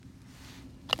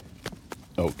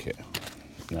Okay.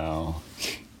 Now,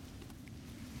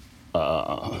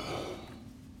 uh,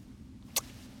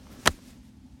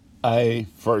 I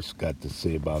first got to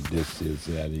say about this is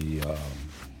that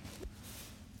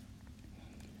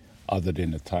other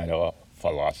than the title of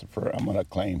philosopher, I'm going to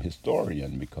claim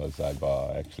historian because I've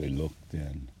actually looked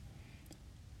into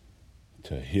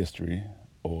history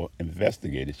or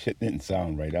investigated. Shit didn't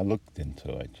sound right. I looked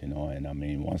into it, and I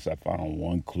mean, once I found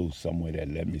one clue somewhere that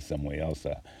led me somewhere else,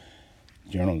 I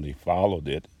generally followed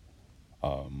it.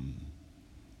 Um,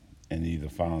 and either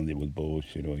found it was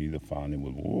bullshit or either found it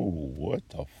was, whoa, what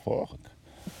the fuck?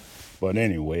 But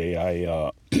anyway,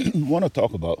 I want to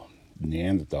talk about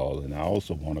Neanderthal, and I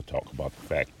also want to talk about the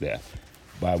fact that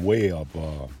by way of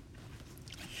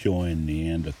showing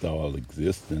Neanderthal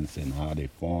existence and how they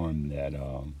formed, that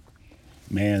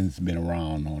man's been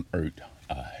around on Earth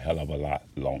a hell of a lot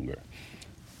longer.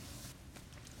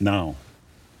 Now,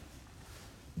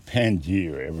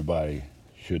 Pangea, everybody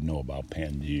should know about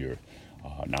Pangea.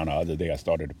 Now, the other day I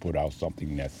started to put out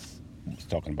something that was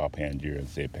talking about Pangea and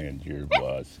said Pangea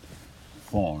was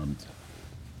formed,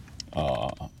 uh,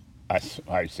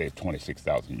 I said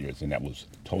 26,000 years, and that was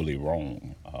totally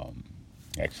wrong.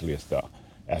 Actually, it's the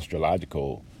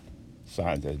astrological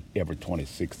signs that every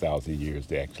 26,000 years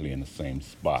they're actually in the same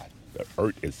spot. The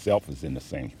Earth itself is in the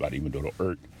same spot, even though the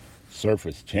Earth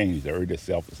surface changed. The Earth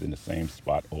itself is in the same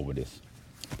spot over this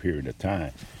period of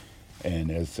time. And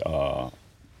there's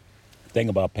thing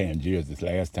about Pangea is this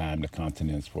last time the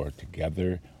continents were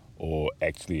together, or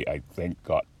actually I think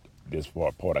got this far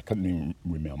apart, I couldn't even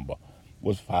remember,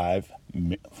 was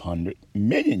 500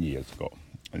 million years ago.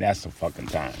 And that's a fucking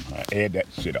time. Add that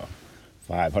shit up.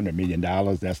 $500 million,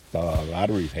 that's the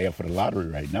lottery, half of the lottery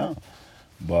right now.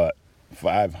 But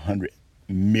 500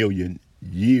 million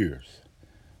years,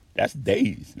 that's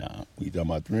days now. We talking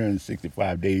about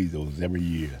 365 days, those every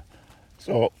year.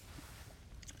 So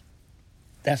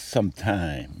that's some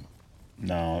time.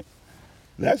 Now,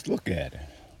 let's look at it.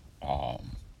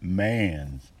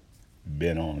 Man's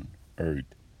been on Earth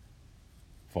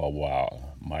for a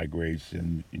while.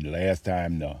 Migration, last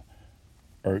time the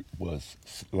Earth was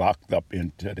locked up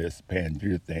into this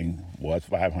Pangea thing was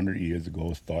 500 years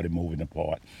ago, started moving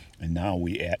apart, and now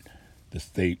we at the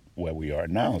state where we are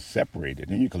now, separated.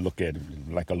 And you can look at it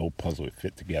like a little puzzle, it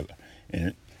fit together.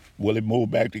 And will it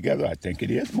move back together? I think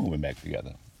it is moving back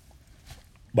together.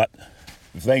 But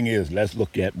the thing is, let's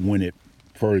look at when it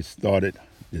first started,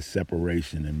 this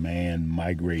separation and man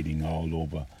migrating all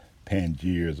over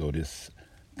Pangeas, or this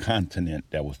continent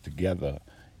that was together.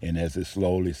 And as it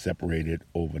slowly separated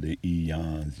over the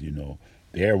eons,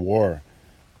 there were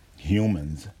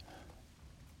humans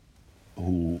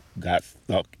who got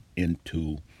stuck in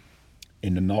the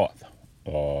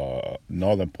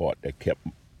northern part, that kept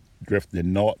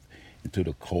drifting north into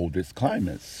the coldest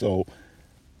climates. So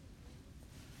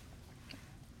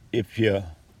if you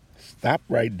stop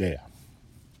right there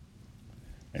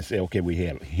and say, okay, we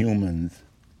have humans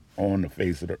on the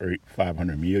face of the earth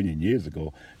 500 million years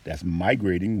ago that's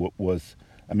migrating what was,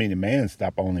 I mean, the man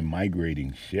stopped only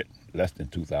migrating shit less than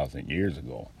 2,000 years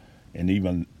ago. And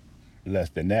even less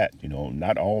than that,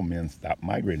 not all men stop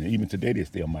migrating. Even today, they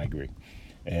still migrate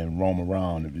and roam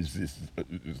around. It's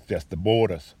just the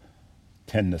borders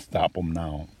tend to stop them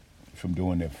now from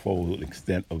doing their full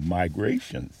extent of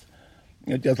migrations.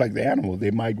 Just like the animals,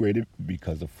 they migrated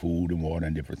because of food and water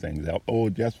and different things, or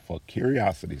just for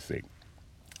curiosity's sake.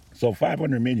 So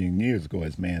 500 million years ago,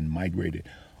 as man migrated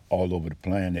all over the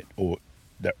planet, or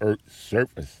the Earth's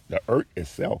surface, the Earth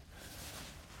itself,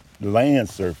 the land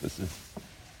surfaces,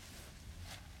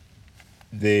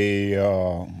 they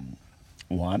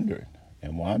wandered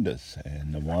and wanders.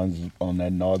 And the ones on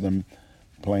that northern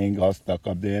plain got stuck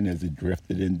up there, and as it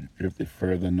drifted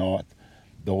further north,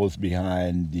 those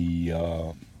behind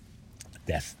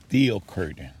that steel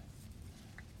curtain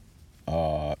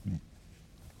uh,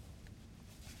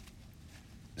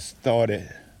 started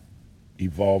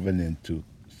evolving into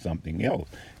something else.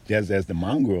 Just as the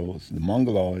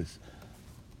Mongoloids,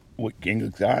 with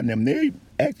Genghis Khan and them, they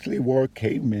actually were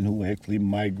cavemen who actually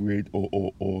migrate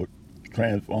or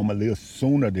transform a little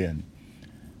sooner than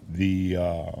the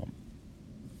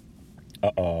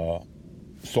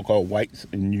so-called whites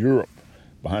in Europe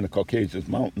behind the Caucasus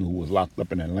Mountain, who was locked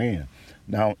up in that land.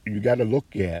 Now, you got to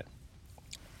look at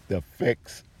the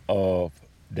effects of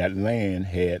that land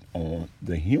had on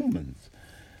the humans.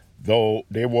 Though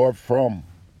they were from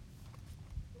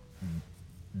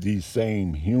these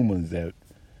same humans that,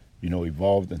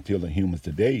 evolved until the humans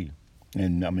today.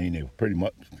 And I mean, they were pretty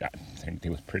much, I think they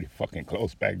was pretty fucking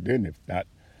close back then, if not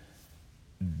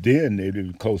then they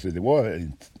did close as they were.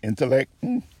 Intellect,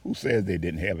 who says they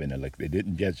didn't have intellect? They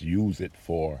didn't just use it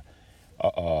for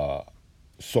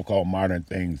so-called modern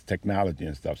things, technology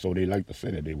and stuff. So they like to say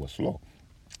that they were slow.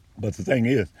 But the thing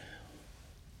is,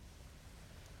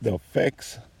 the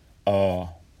effects when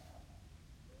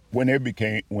they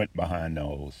became went behind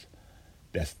those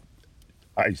that's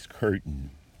ice curtain,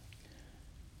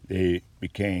 they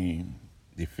became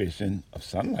deficient of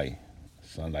sunlight.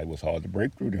 Sunlight was hard to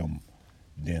break through them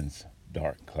dense,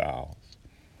 dark clouds.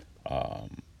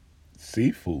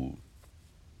 Seafood,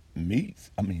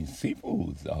 meats, I mean,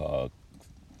 seafoods,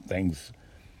 things,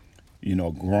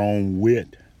 grown with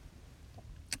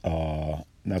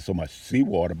not so much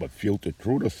seawater, but filtered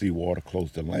through the seawater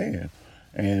close to land.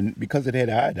 And because it had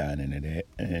iodine in it,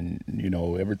 and,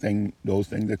 everything, those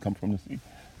things that come from the sea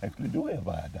actually do have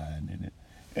iodine in it.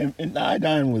 And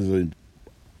iodine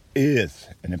is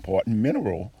an important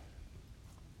mineral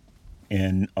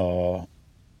in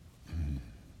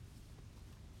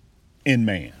in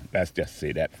man. Let's just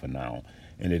say that for now.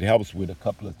 And it helps with a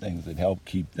couple of things. It helps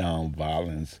keep down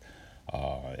violence.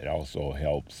 It also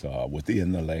helps with the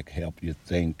intellect, help you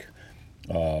think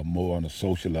more on a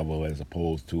social level as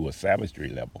opposed to a savagery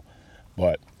level.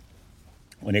 But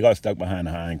when they got stuck behind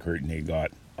the iron curtain, they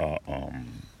got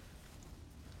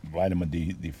vitamin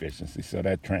D deficiency. So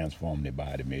that transformed their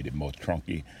body, made it more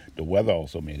trunky. The weather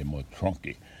also made it more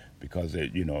trunky because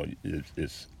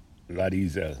it's a lot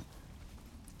easier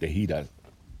to heat a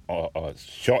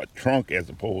short trunk as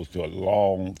opposed to a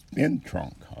long thin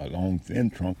trunk. A long thin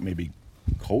trunk may be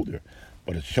colder,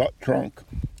 but a short trunk,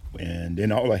 and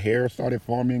then all the hair started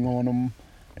forming on them,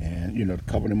 and to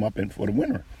cover them up for the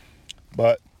winter.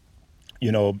 But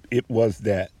it was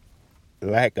that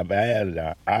lack of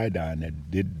iodine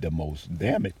that did the most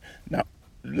damage. Now,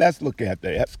 let's look at the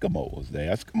Eskimos. The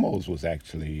Eskimos was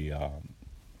actually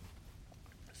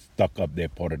stuck up there,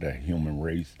 part of the human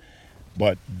race,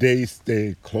 but they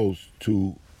stayed close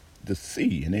to the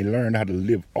sea, and they learned how to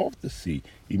live off the sea,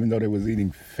 even though they was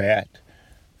eating fat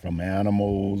from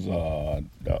animals,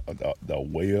 the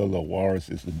whale, the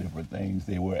walruses, and different things.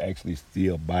 They were actually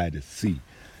still by the sea.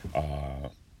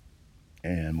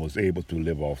 And was able to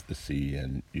live off the sea,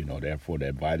 and therefore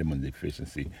that vitamin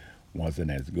deficiency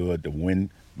wasn't as good. The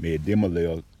wind made them a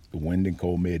little, the wind and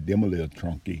cold made them a little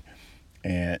trunky,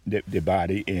 and the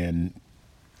body and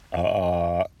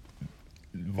uh,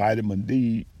 vitamin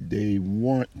D, they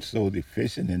weren't so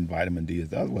deficient in vitamin D as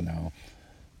the other one now,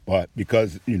 but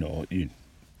because shit,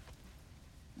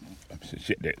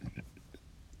 that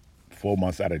 4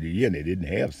 months out of the year they didn't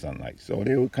have sunlight, so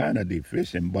they were kind of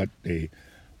deficient, but they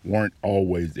weren't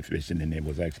always deficient, and they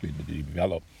was actually to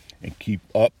develop and keep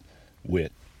up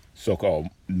with so-called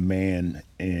man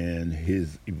in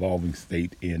his evolving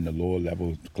state in the lower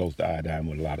levels close to iodine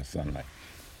with a lot of sunlight.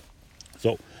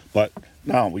 So, but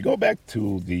now we go back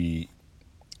to the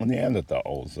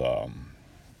Neanderthals.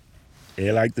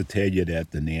 They like to tell you that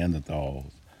the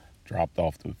Neanderthals dropped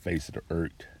off the face of the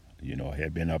earth,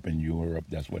 had been up in Europe.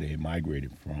 That's where they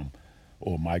migrated from,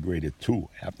 or migrated to.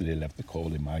 After they left the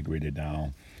cold, they migrated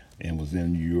down and was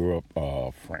in Europe,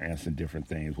 France, and different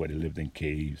things where they lived in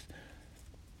caves.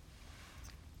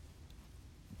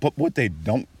 But what they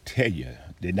don't tell you,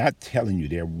 they're not telling you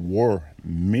there were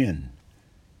men,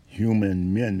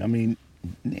 human men. I mean,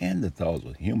 Neanderthals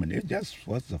were human. It just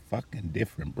was a fucking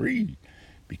different breed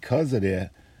because of their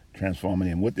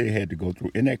transforming and what they had to go through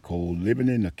in that cold, living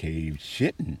in a cave,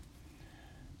 shitting.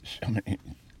 I mean,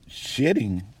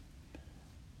 shitting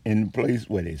in the place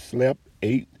where they slept,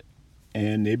 ate,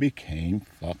 and they became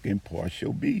fucking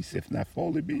partial beasts, if not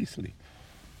fully beastly.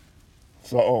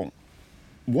 So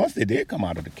once they did come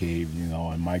out of the cave,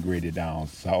 and migrated down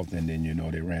south, and then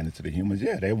they ran into the humans.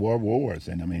 Yeah, they were wars,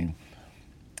 and I mean,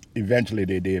 eventually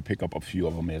they did pick up a few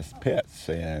of them as pets,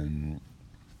 and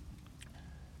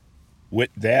with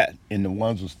that, and the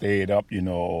ones who stayed up, in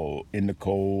the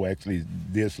cold, actually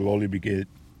did slowly begin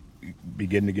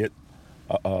to get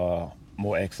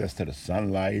more access to the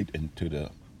sunlight and to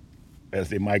the as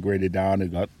they migrated down, they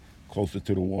got closer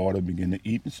to the water, began to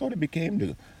eat, and so they became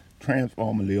to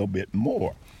transform a little bit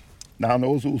more. Now,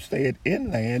 those who stayed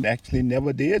inland actually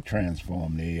never did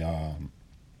transform. They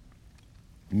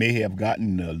may have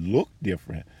gotten a look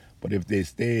different, but if they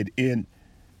stayed in,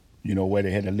 where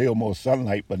they had a little more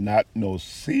sunlight, but not no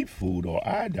seafood or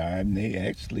iodine, they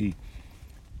actually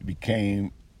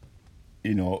became,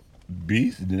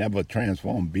 beasts. They never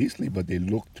transformed beastly, but they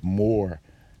looked more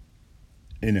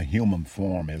in a human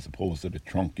form as opposed to the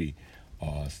trunky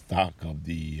stock of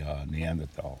the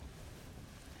Neanderthal.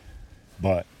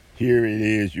 But here it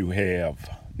is, you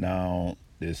have now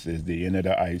This is the end of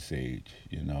the ice age.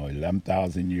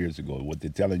 11,000 years ago. What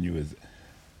they're telling you is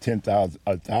 10,000,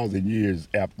 1,000 years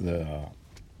after the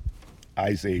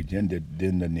ice age ended,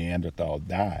 then the Neanderthal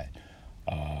died.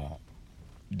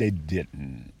 They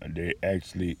didn't. They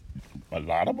actually, a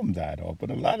lot of them died off, but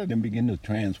a lot of them began to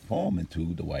transform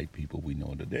into the white people we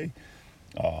know today.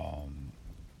 And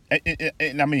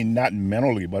I mean, not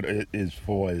mentally, but as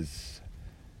far as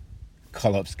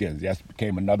color of skin. That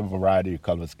became another variety of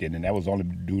color of skin, and that was only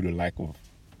due to lack of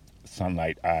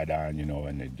sunlight, iodine,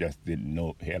 and they just didn't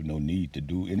have no need to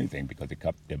do anything because they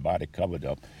kept their body covered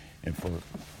up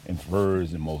in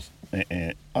furs and most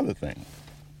and other things.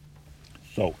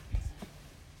 So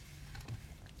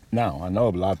now I know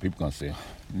a lot of people gonna say,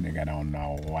 "Nigga, I don't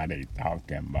know what they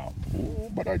talking about," ooh,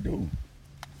 but I do.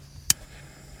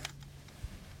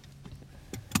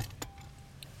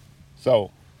 So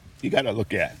you got to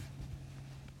look at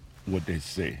what they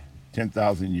say.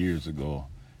 10,000 years ago,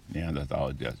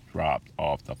 Neanderthal just dropped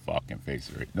off the fucking face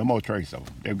of it. No more trace of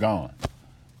them. They're gone.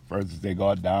 First they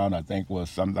got down, I think,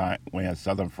 was sometime in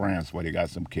southern France where they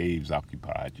got some caves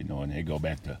occupied, and they go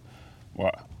back to,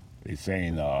 well, they're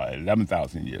saying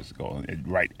 11,000 years ago,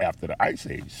 right after the Ice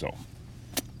Age. So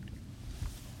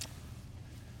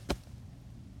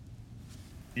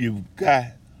you've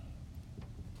got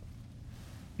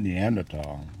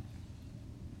Neanderthal,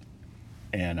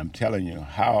 and I'm telling you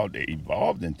how they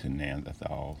evolved into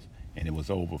Neanderthals, and it was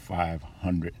over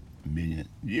 500 million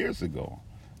years ago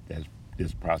that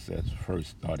this process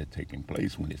first started taking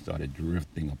place when it started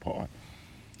drifting apart.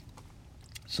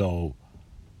 So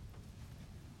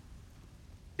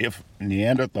if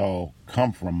Neanderthal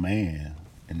come from man,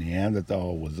 and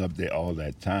Neanderthal was up there all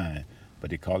that time, but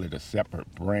they call it a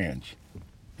separate branch,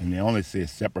 and they only say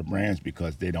separate branch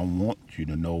because they don't want you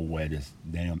to know where this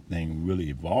damn thing really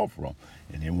evolved from.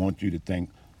 And they want you to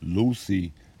think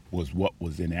Lucy was what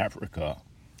was in Africa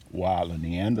while the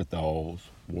Neanderthals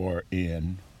were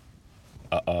in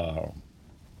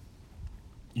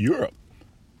Europe.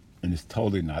 And it's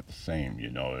totally not the same.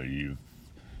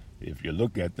 If you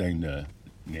look at things, the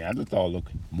Neanderthal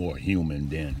looked more human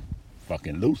than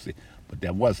fucking Lucy. But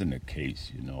that wasn't the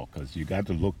case, because you got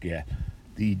to look at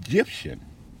the Egyptian.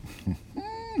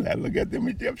 I look at them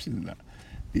Egyptians now.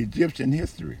 The Egyptian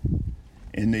history.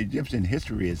 And the Egyptian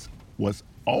history was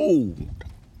old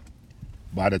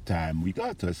by the time we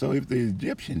got to it. So if the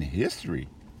Egyptian history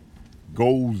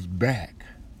goes back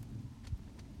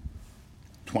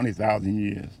 20,000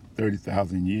 years,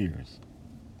 30,000 years,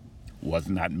 was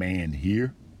not man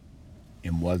here?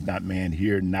 And was not man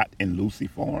here not in Lucy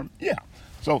form? Yeah.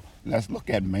 So let's look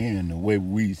at man the way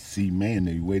we see man,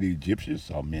 the way the Egyptians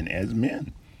saw men as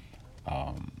men.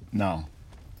 Now,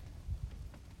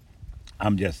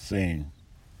 I'm just saying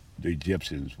the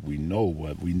Egyptians we know,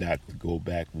 but we not to go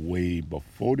back way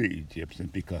before the Egyptians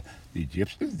because the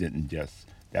Egyptians didn't just,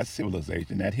 that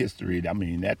civilization, that history, I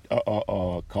mean, that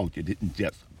culture didn't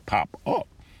just pop up.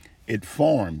 It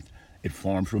formed. It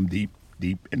formed from deep,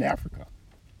 deep in Africa.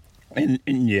 And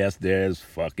yes, there's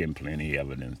fucking plenty of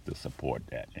evidence to support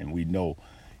that. And we know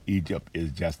Egypt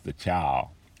is just the child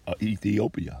of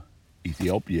Ethiopia.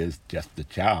 Ethiopia is just the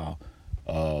child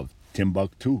of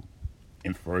Timbuktu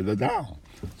and further down.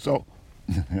 So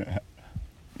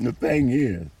the thing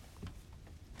is,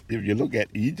 if you look at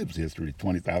Egypt's history,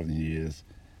 20,000 years,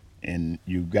 and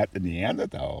you've got the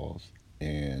Neanderthals,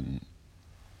 and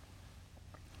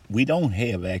we don't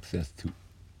have access to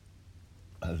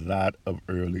a lot of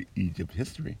early Egypt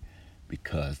history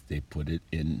because they put it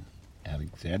in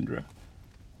Alexandria,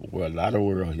 or a lot of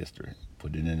world history,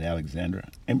 put it in Alexandria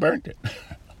and burnt it.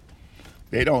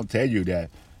 They don't tell you that,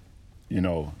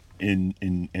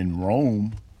 in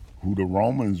Rome, who the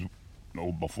Romans,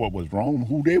 before it was Rome,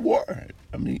 who they were.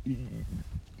 I mean,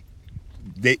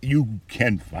 you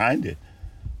can find it,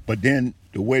 but then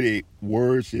the way they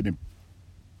words it and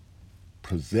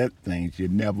present things, you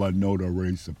never know the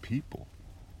race of people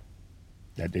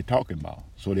that they're talking about.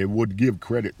 So they would give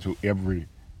credit to every,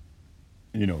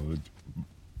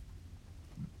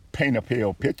 paint a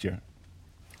pale picture,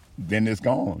 then it's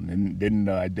gone. And then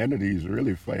the identity is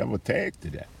really forever tagged to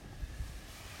that.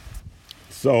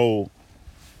 So,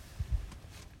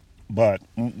 but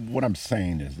what I'm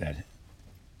saying is that,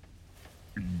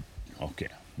 okay,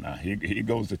 now here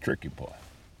goes the tricky part.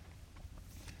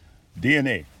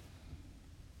 DNA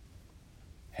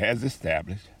has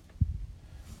established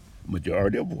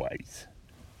majority of whites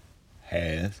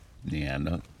has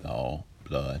Neanderthal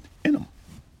blood in them.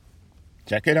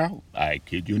 Check it out. I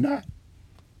kid you not.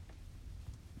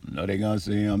 I know they're going to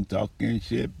say I'm talking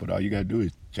shit, but all you got to do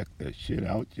is check that shit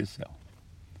out yourself.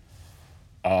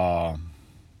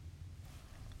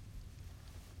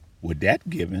 With that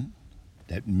given,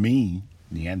 that mean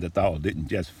Neanderthal didn't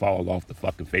just fall off the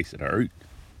fucking face of the earth.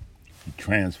 He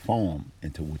transformed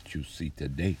into what you see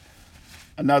today.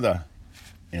 Another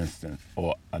instance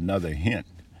or another hint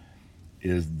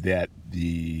is that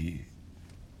the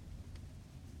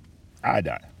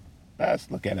iodine, let's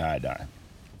look at iodine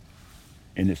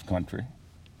in this country,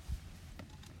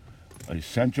 an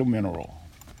essential mineral.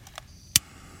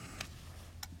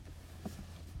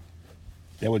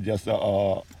 There was just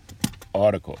a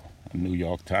article, a New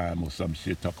York Times or some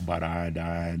shit talk about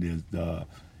iodine is the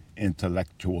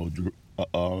intellectual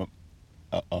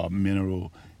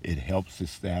mineral. It helps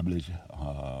establish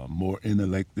more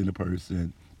intellect in a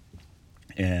person,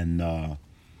 and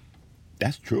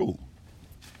that's true.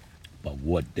 But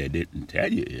what they didn't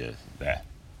tell you is that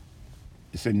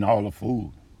it's in all the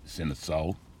food. It's in the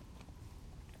salt.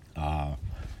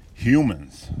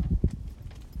 Humans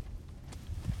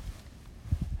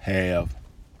have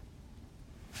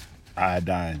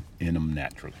iodine in them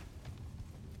naturally.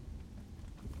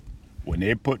 When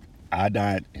they put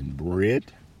iodine in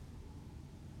bread,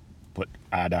 put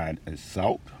iodine in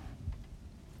salt,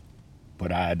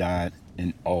 put iodine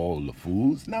in all the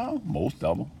foods now, most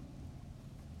of them,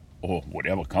 or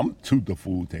whatever comes to the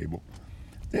food table,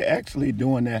 they're actually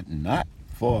doing that not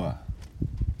for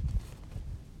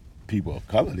people of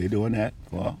color, they're doing that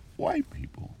for white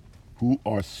people who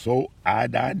are so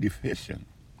iodine deficient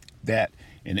that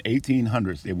in the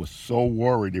 1800s they were so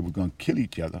worried they were going to kill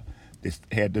each other, they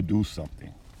had to do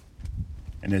something.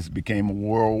 And this became a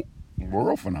world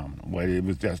phenomenon where it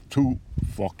was just too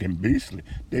fucking beastly.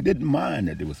 They didn't mind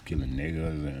that they was killing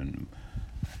niggers and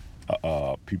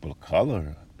people of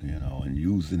color, you know, and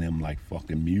using them like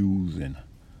fucking mules and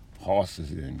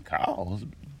horses and cows,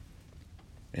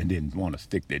 and didn't want to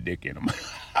stick their dick in them.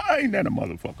 Ain't that a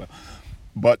motherfucker?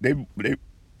 But they weren't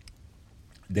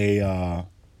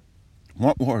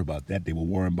worried about that. They were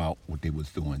worried about what they was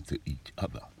doing to each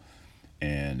other.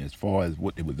 And as far as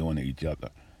what they were doing to each other,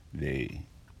 they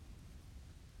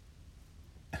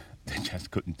just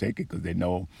couldn't take it because they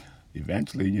know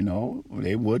eventually, you know,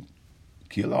 they would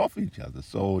kill off each other.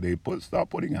 So they start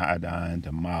putting iodine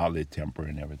to mild their temper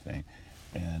and everything.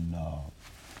 And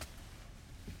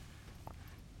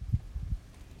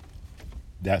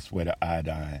that's where the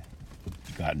iodine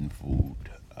got in food.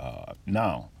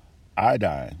 Now,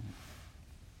 iodine,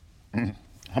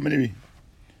 how many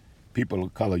people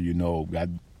of color you know got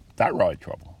thyroid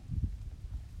trouble?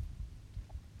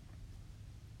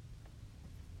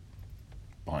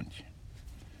 Bunch.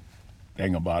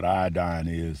 Thing about iodine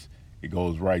is it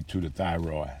goes right to the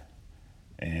thyroid.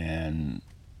 And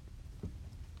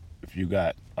if you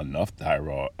got enough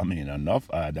enough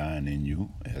iodine in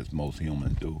you, as most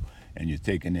humans do, and you're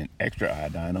taking in extra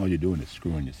iodine, all you're doing is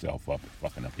screwing yourself up and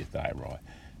fucking up your thyroid.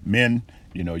 Men,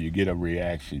 you know, you get a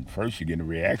reaction. First, you get a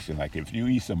reaction like if you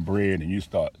eat some bread and you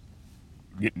start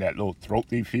getting that little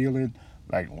throaty feeling,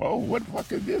 like, whoa, what the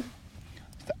fuck is this?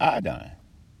 It's the iodine.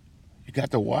 You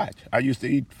got to watch. I used to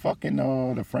eat fucking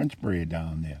the French bread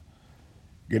down there.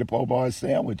 Get a po' boy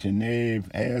sandwich, and they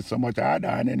had so much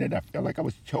iodine in it, I felt like I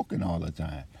was choking all the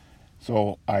time.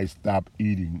 So I stopped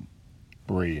eating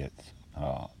breads.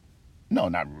 No,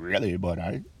 not really, but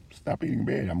I stopped eating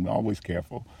bread. I'm always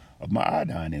careful of my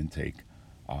iodine intake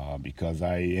because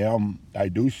I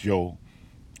do show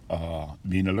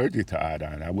being allergic to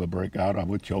iodine. I will break out, I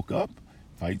will choke up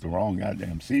if I eat the wrong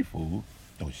goddamn seafood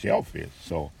or shellfish.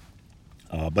 So,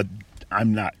 but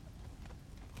I'm not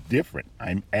different.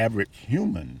 I'm average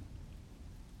human,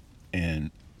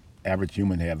 and average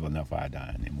human have enough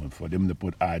iodine. And for them to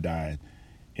put iodine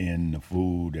in the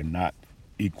food and not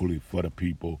equally for the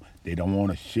people, they don't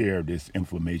want to share this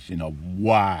information of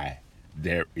why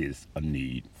there is a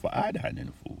need for iodine in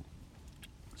the food.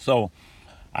 So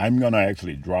I'm going to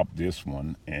actually drop this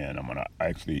one, and I'm going to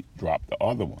actually drop the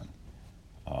other one.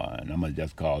 And I'm going to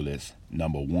just call this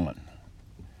number one.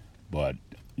 But,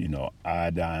 you know,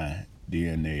 iodine,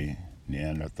 DNA,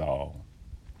 Neanderthal,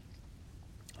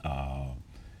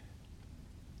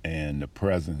 and the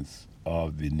presence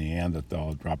of the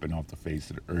Neanderthal dropping off the face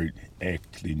of the earth,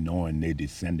 actually knowing they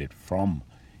descended from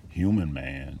human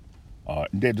man.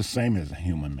 They're the same as a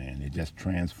human man. They just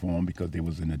transformed because they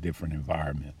was in a different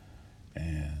environment,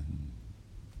 and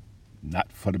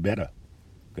not for the better,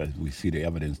 because we see the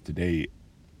evidence today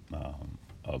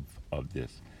of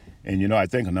this. And you know, I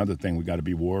think another thing we got to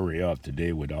be wary of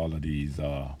today with all of these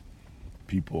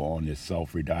people on this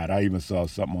sulfur diet. I even saw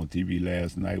something on TV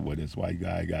last night where this white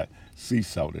guy got sea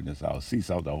salt in his house. Sea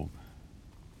salt, though,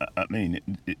 I mean,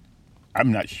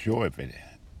 I'm not sure if it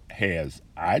has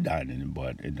iodine in it,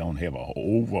 but it don't have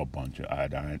over a bunch of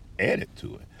iodine added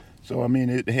to it. So I mean,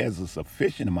 it has a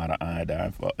sufficient amount of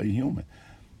iodine for a human.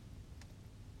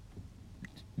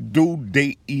 Do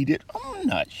they eat it? I'm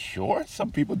not sure.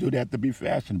 Some people do that to be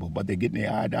fashionable, but they're getting the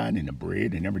iodine in the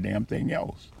bread and every damn thing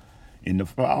else. In the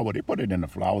flour, they put it in the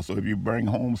flour. So if you bring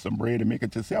home some bread and make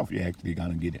it yourself, you're actually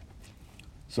gonna get it.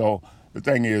 So the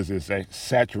thing is, it's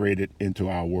saturated into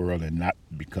our world, and not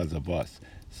because of us.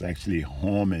 It's actually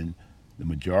harming the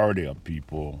majority of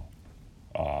people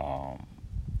um,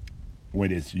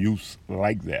 when it's used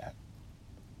like that.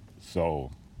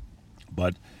 So,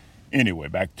 but anyway,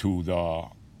 back to the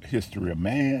history of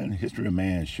man. History of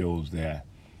man shows that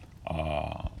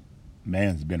uh,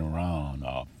 man's been around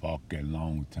a fucking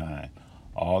long time.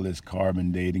 All this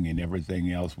carbon dating and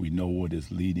everything else, we know what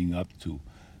it's leading up to.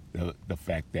 The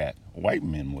fact that white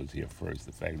men was here first,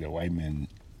 the fact that white men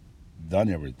done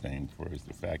everything first,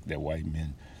 the fact that white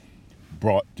men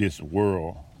brought this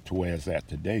world to where it's at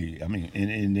today. I mean,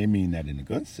 and they mean that in a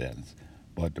good sense.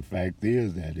 But the fact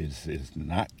is that it's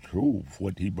not true.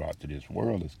 What he brought to this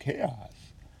world is chaos.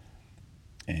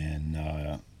 And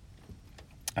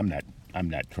I'm not I'm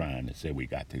not trying to say we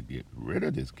got to get rid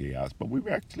of this chaos, but we've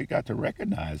actually got to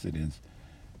recognize it and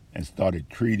started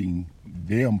treating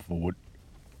them for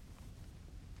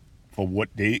what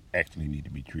they actually need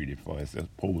to be treated for, as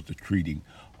opposed to treating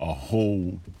a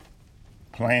whole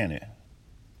planet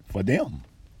for them.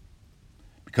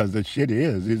 Because the shit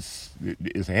is,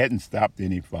 it hadn't stopped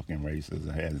any fucking racism,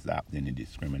 it hadn't stopped any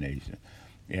discrimination,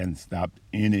 it hadn't stopped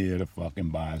any of the fucking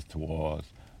bias towards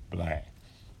blacks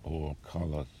or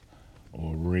colors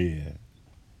or red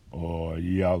or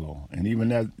yellow, and even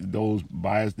those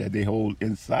bias that they hold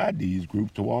inside these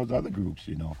groups towards other groups.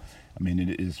 I mean,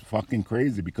 it is fucking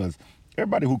crazy because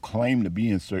everybody who claim to be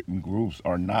in certain groups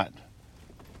are not.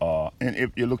 And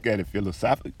if you look at it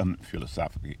philosophically,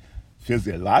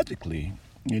 physiologically,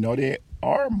 there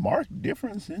are marked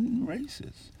difference in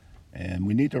races, and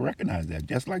we need to recognize that.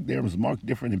 Just like there is marked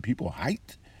difference in people's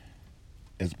height,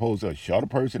 as opposed to a shorter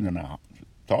person and a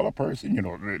taller person.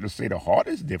 Let's say the heart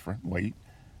is different weight.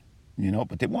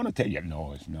 But they want to tell you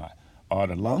no, it's not. Or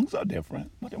the lungs are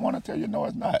different, but they want to tell you no,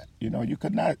 it's not. You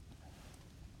could not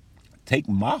take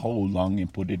my whole lung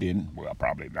and put it in, well,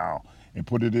 probably now, and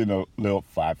put it in a little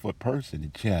 5-foot person.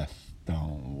 It just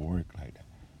don't work like that.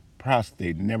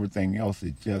 Prostate and everything else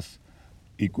is just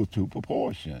equal to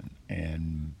proportion.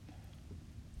 And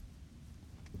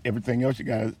everything else you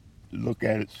got to look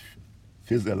at it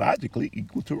physiologically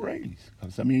equal to race.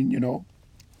 Because, I mean,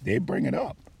 they bring it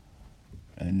up.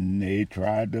 And they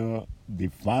try to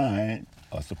define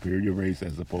a superior race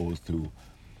as opposed to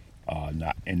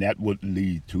not, and that would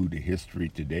lead to the history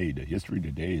today. The history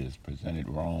today is presented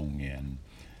wrong, and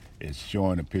it's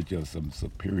showing a picture of some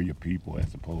superior people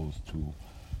as opposed to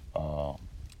uh,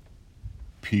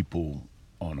 people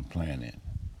on the planet,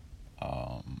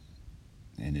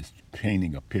 and it's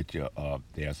painting a picture of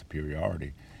their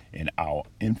superiority and our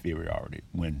inferiority.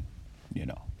 When, you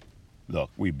know,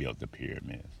 look, we built the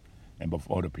pyramids, and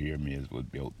before the pyramids was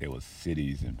built, there was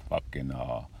cities in fucking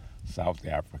South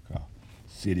Africa,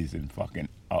 cities in fucking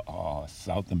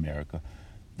South America.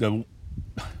 The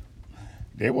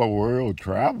They were world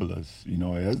travelers.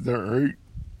 As the earth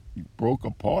broke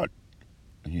apart,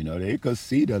 they could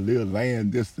see the little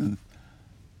land distance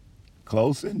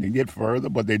closer and they get further,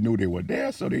 but they knew they were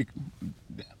there, so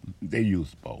they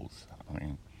used boats. I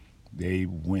mean, they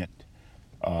went,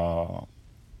 uh,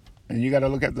 and you got to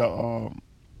look at the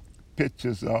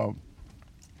pictures of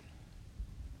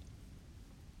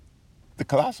the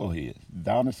colossal heads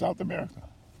down in South America.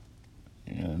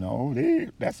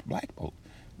 That's black folks.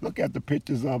 Look at the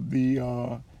pictures of the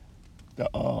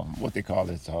what they call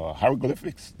it,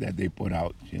 hieroglyphics that they put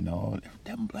out.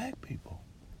 Them black people.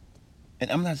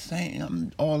 And I'm not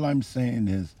saying. All I'm saying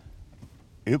is,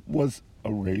 it was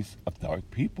a race of dark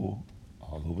people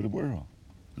all over the world.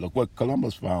 Look what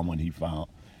Columbus found when he found.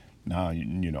 Now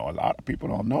a lot of people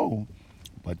don't know,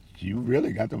 but you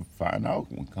really got to find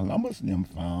out when Columbus and them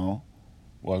found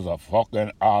was a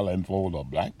fucking island full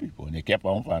of black people, and they kept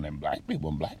on finding black people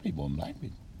and black people and black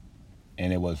people.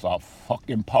 And it was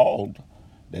fucking appalled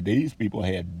that these people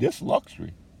had this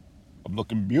luxury of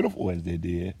looking beautiful as they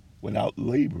did without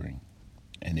laboring.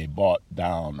 And they brought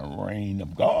down the rain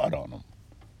of God on them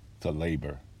to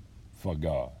labor for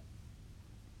God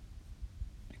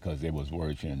because they was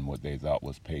worshiping what they thought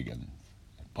was pagans.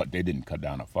 But they didn't cut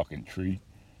down a fucking tree,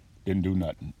 didn't do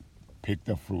nothing, picked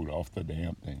the fruit off the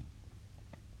damn thing,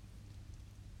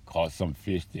 caught some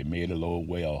fish they made a little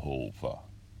well hole for.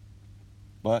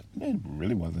 But they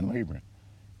really wasn't laboring.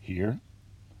 Here,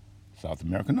 South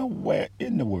America, nowhere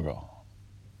in the world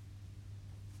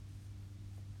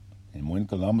And when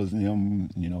Columbus and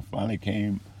them, finally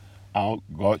came out,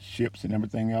 got ships and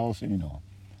everything else,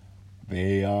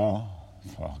 they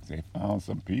they found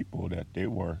some people that they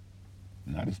were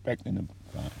not expecting to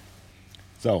find.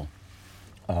 So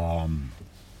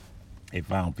they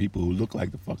found people who look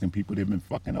like the fucking people they've been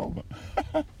fucking over.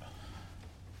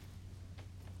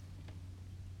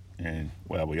 And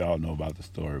well, we all know about the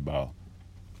story about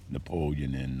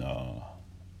Napoleon in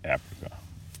Africa.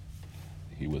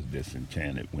 He was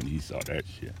disenchanted when he saw that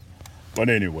shit. But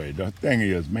anyway, the thing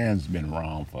is, man's been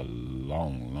around for a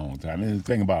long, long time. And the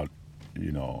thing about,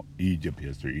 Egypt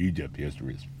history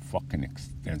is fucking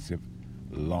extensive,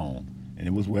 long, and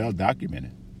it was well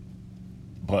documented.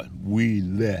 But we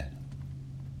let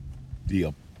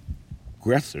the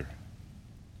aggressor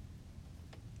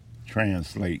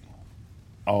translate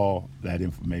all that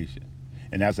information.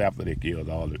 And that's after they killed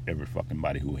every fucking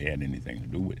body who had anything to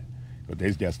do with it. But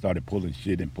they just started pulling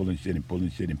shit and pulling shit and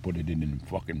pulling shit and put it in a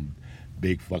fucking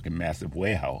big fucking massive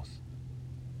warehouse.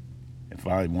 And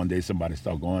finally one day somebody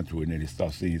started going through it and they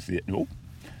start seeing shit. Oh,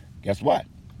 guess what?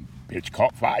 Bitch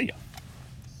caught fire.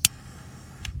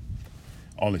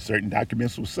 Only certain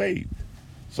documents were saved.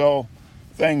 So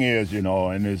thing is,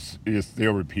 and it's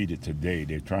still repeated today,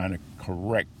 they're trying to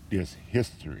correct this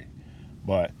history.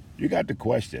 But you got to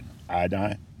question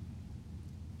iodine.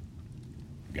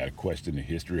 You got to question the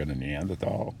history of the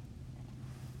Neanderthal.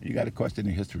 You got to question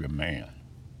the history of man.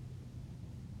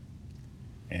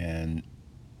 And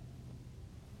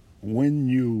when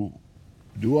you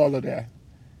do all of that,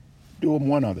 do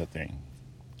one other thing.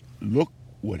 Look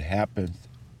what happens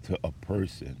to a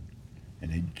person,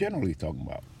 and they're generally talking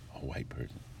about a white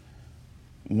person,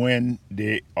 when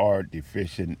they are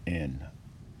deficient in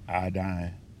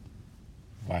iodine,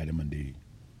 vitamin D.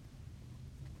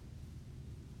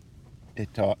 They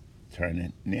start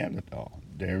turning Neanderthal.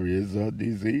 There is a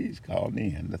disease called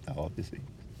Neanderthal disease.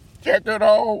 Check it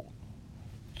out.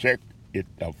 Check it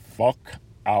the fuck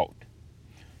out.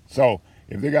 So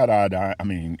if they got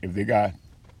iodine, if they got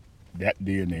that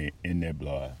DNA in their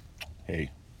blood,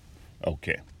 hey,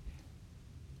 okay.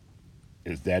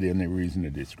 Is that any reason to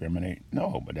discriminate?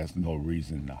 No, but that's no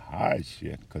reason to hide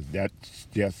shit, because that's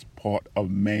just part of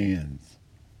man's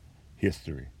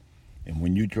history. And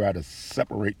when you try to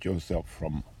separate yourself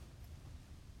from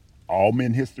all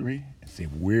men history and say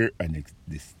we're a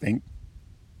distinct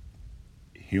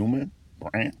human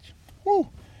branch, whoo,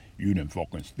 you done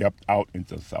fucking stepped out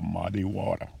into some muddy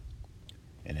water.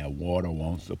 And that water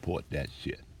won't support that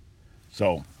shit.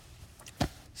 So,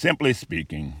 simply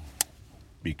speaking,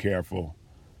 be careful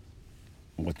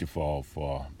what you fall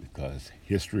for, because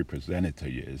history presented to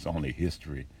you is only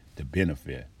history to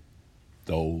benefit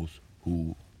those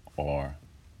who are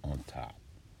on top.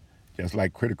 Just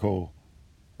like critical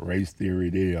race theory,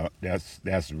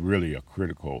 that's really a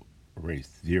critical race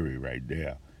theory right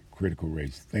there. Critical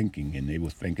race thinking, and they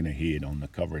was thinking ahead on the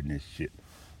covering this shit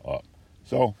up.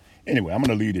 So anyway, I'm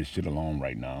gonna leave this shit alone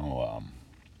right now,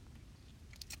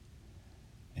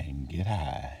 and get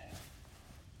high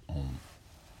on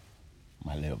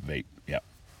my little vape. Yep.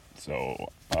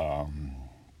 So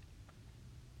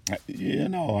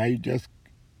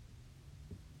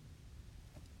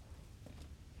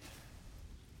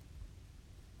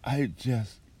I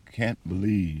just can't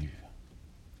believe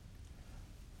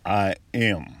I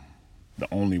am the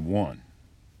only one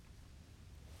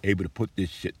able to put this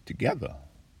shit together.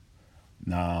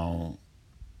 Now,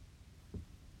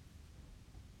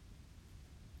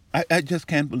 I just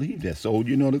can't believe that. So,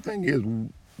 the thing is,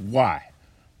 why?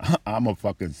 I'm a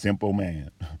fucking simple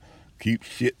man. Keep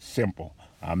shit simple.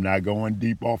 I'm not going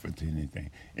deep off into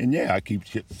anything. And yeah, I keep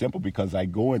shit simple because I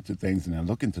go into things and I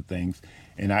look into things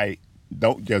and I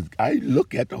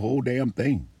look at the whole damn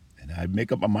thing and I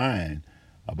make up my mind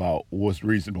about what's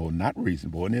reasonable and not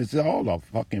reasonable. And it's all a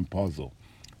fucking puzzle.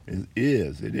 It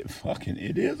is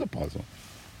a puzzle.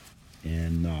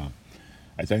 And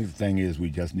I think the thing is, we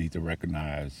just need to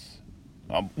recognize,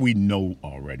 we know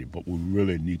already, but we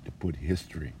really need to put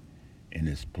history in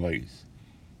its place.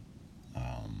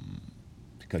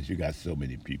 Because you got so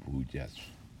many people who just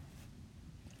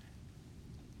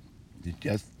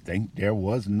think there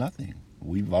was nothing.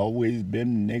 We've always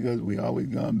been niggas. We always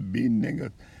gonna be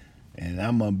niggas. And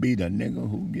I'm gonna be the nigga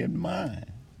who get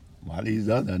mine, while these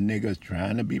other niggas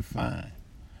trying to be fine.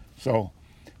 So,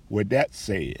 with that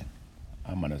said,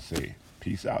 I'm gonna say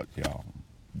peace out, y'all.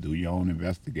 Do your own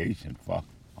investigation. Fuck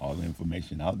all the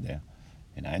information out there.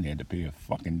 And I ain't had to pay a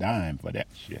fucking dime for that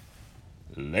shit.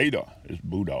 Later, it's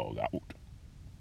Boodog out.